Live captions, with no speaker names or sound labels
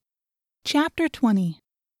Chapter 20.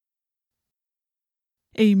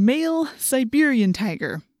 A male Siberian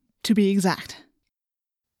tiger, to be exact.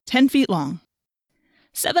 10 feet long.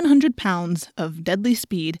 700 pounds of deadly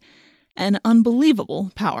speed and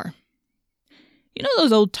unbelievable power. You know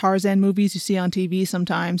those old Tarzan movies you see on TV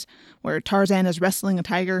sometimes, where Tarzan is wrestling a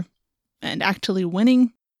tiger and actually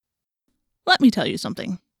winning? Let me tell you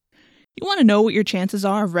something. You want to know what your chances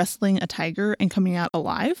are of wrestling a tiger and coming out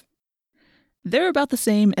alive? They're about the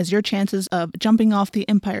same as your chances of jumping off the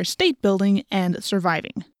Empire State Building and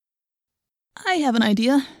surviving. I have an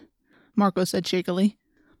idea, Marco said shakily.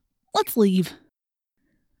 Let's leave.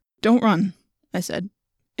 Don't run, I said.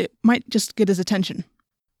 It might just get his attention.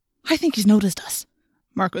 I think he's noticed us,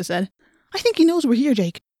 Marco said. I think he knows we're here,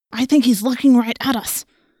 Jake. I think he's looking right at us.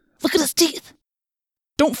 Look at his teeth.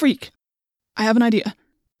 Don't freak. I have an idea.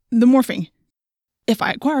 The morphing. If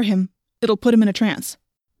I acquire him, it'll put him in a trance.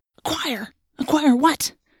 Acquire? Acquire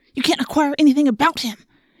what? You can't acquire anything about him.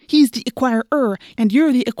 He's the acquirer, and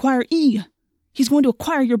you're the acquiree. He's going to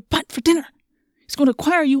acquire your butt for dinner. He's going to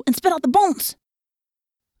acquire you and spit out the bones.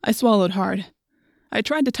 I swallowed hard. I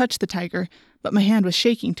tried to touch the tiger, but my hand was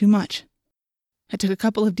shaking too much. I took a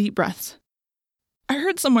couple of deep breaths. I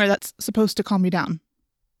heard somewhere that's supposed to calm you down.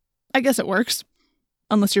 I guess it works,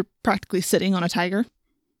 unless you're practically sitting on a tiger.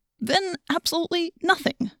 Then absolutely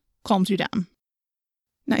nothing calms you down.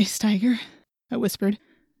 Nice tiger, I whispered.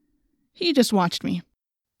 He just watched me.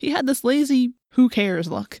 He had this lazy, who cares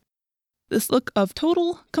look. This look of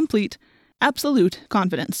total, complete, absolute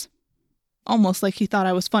confidence. Almost like he thought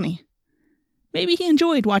I was funny. Maybe he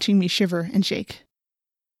enjoyed watching me shiver and shake.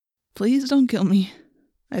 Please don't kill me,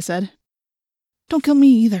 I said. Don't kill me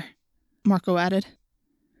either, Marco added.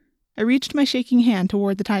 I reached my shaking hand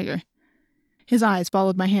toward the tiger. His eyes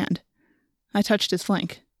followed my hand. I touched his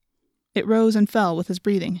flank. It rose and fell with his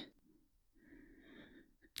breathing.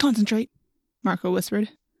 Concentrate, Marco whispered.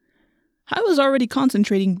 I was already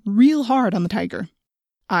concentrating real hard on the tiger.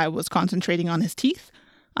 I was concentrating on his teeth.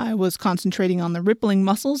 I was concentrating on the rippling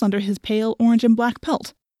muscles under his pale orange and black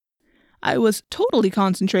pelt. I was totally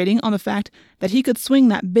concentrating on the fact that he could swing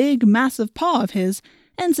that big, massive paw of his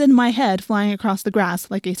and send my head flying across the grass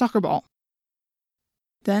like a soccer ball.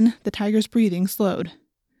 Then the tiger's breathing slowed.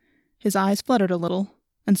 His eyes fluttered a little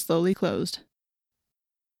and slowly closed.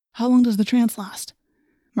 How long does the trance last?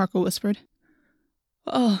 Marco whispered.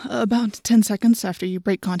 Oh, about 10 seconds after you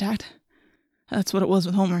break contact. That's what it was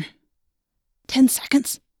with Homer. 10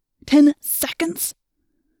 seconds? 10 seconds?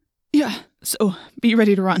 Yeah, so be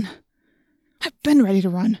ready to run. I've been ready to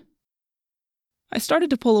run. I started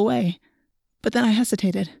to pull away, but then I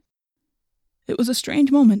hesitated. It was a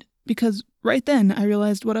strange moment, because right then I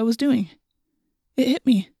realized what I was doing. It hit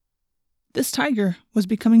me. This tiger was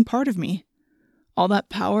becoming part of me. All that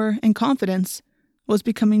power and confidence was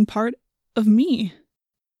becoming part of me.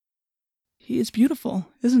 He is beautiful,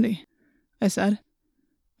 isn't he? I said.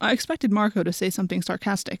 I expected Marco to say something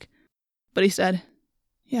sarcastic, but he said,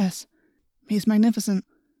 Yes, he's magnificent.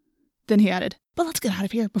 Then he added, But let's get out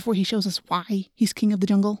of here before he shows us why he's king of the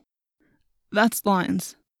jungle. That's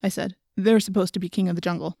lions, I said. They're supposed to be king of the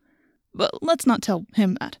jungle. But let's not tell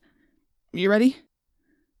him that. You ready?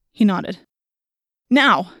 He nodded.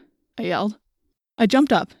 Now! I yelled. I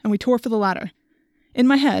jumped up and we tore for the ladder. In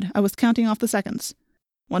my head, I was counting off the seconds.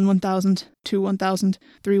 1 1,000, 2 1,000,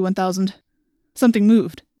 3 1,000. Something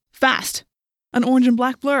moved. Fast! An orange and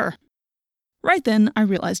black blur. Right then, I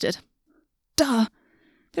realized it. Duh!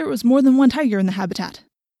 There was more than one tiger in the habitat.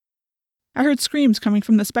 I heard screams coming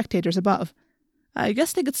from the spectators above. I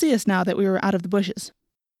guess they could see us now that we were out of the bushes.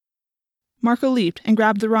 Marco leaped and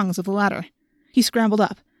grabbed the rungs of the ladder. He scrambled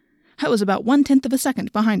up. I was about 1/10 of a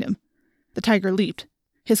second behind him. The tiger leaped.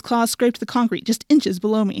 His claws scraped the concrete just inches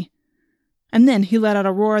below me. And then he let out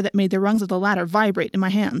a roar that made the rungs of the ladder vibrate in my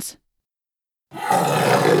hands.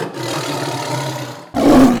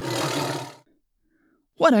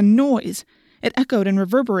 What a noise! It echoed and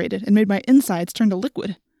reverberated and made my insides turn to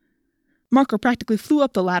liquid. Marco practically flew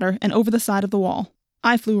up the ladder and over the side of the wall.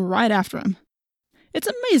 I flew right after him. It's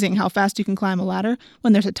amazing how fast you can climb a ladder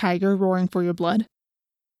when there's a tiger roaring for your blood.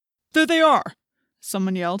 There they are!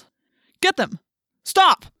 Someone yelled. Get them!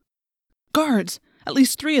 Stop! Guards! At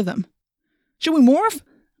least 3 of them. Should we morph?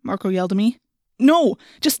 Marco yelled at me. No!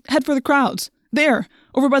 Just head for the crowds. There!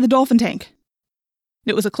 Over by the dolphin tank.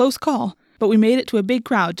 It was a close call, but we made it to a big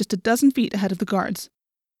crowd just a dozen feet ahead of the guards.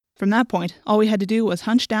 From that point, all we had to do was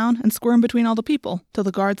hunch down and squirm between all the people till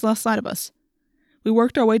the guards lost sight of us. We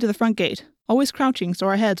worked our way to the front gate, always crouching so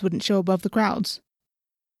our heads wouldn't show above the crowds.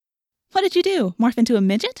 What did you do? Morph into a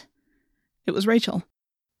midget? It was Rachel.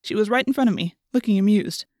 She was right in front of me, looking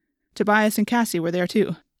amused. Tobias and Cassie were there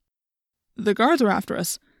too. The guards were after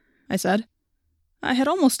us, I said. I had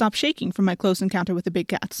almost stopped shaking from my close encounter with the big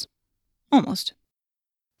cats. Almost.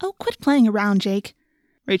 Oh, quit playing around, Jake,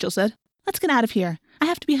 Rachel said. Let's get out of here. I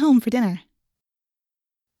have to be home for dinner.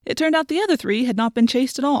 It turned out the other three had not been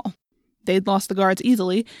chased at all. They'd lost the guards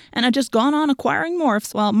easily, and had just gone on acquiring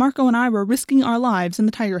morphs while Marco and I were risking our lives in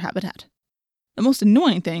the tiger habitat. The most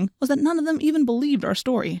annoying thing was that none of them even believed our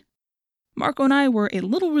story. Marco and I were a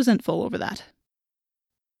little resentful over that.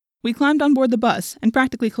 We climbed on board the bus and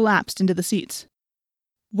practically collapsed into the seats.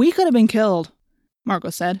 We could have been killed,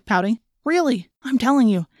 Marco said, pouting. Really, I'm telling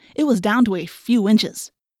you, it was down to a few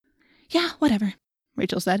inches. Yeah, whatever,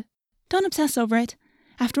 Rachel said. Don't obsess over it.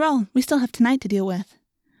 After all, we still have tonight to deal with.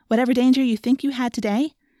 Whatever danger you think you had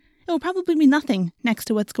today, it will probably be nothing next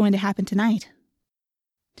to what's going to happen tonight.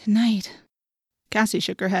 Tonight. Cassie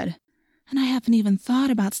shook her head. And I haven't even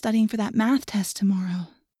thought about studying for that math test tomorrow.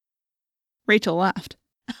 Rachel laughed.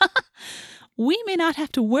 We may not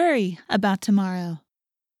have to worry about tomorrow.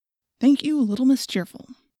 Thank you, little Miss Cheerful,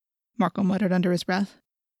 Marco muttered under his breath.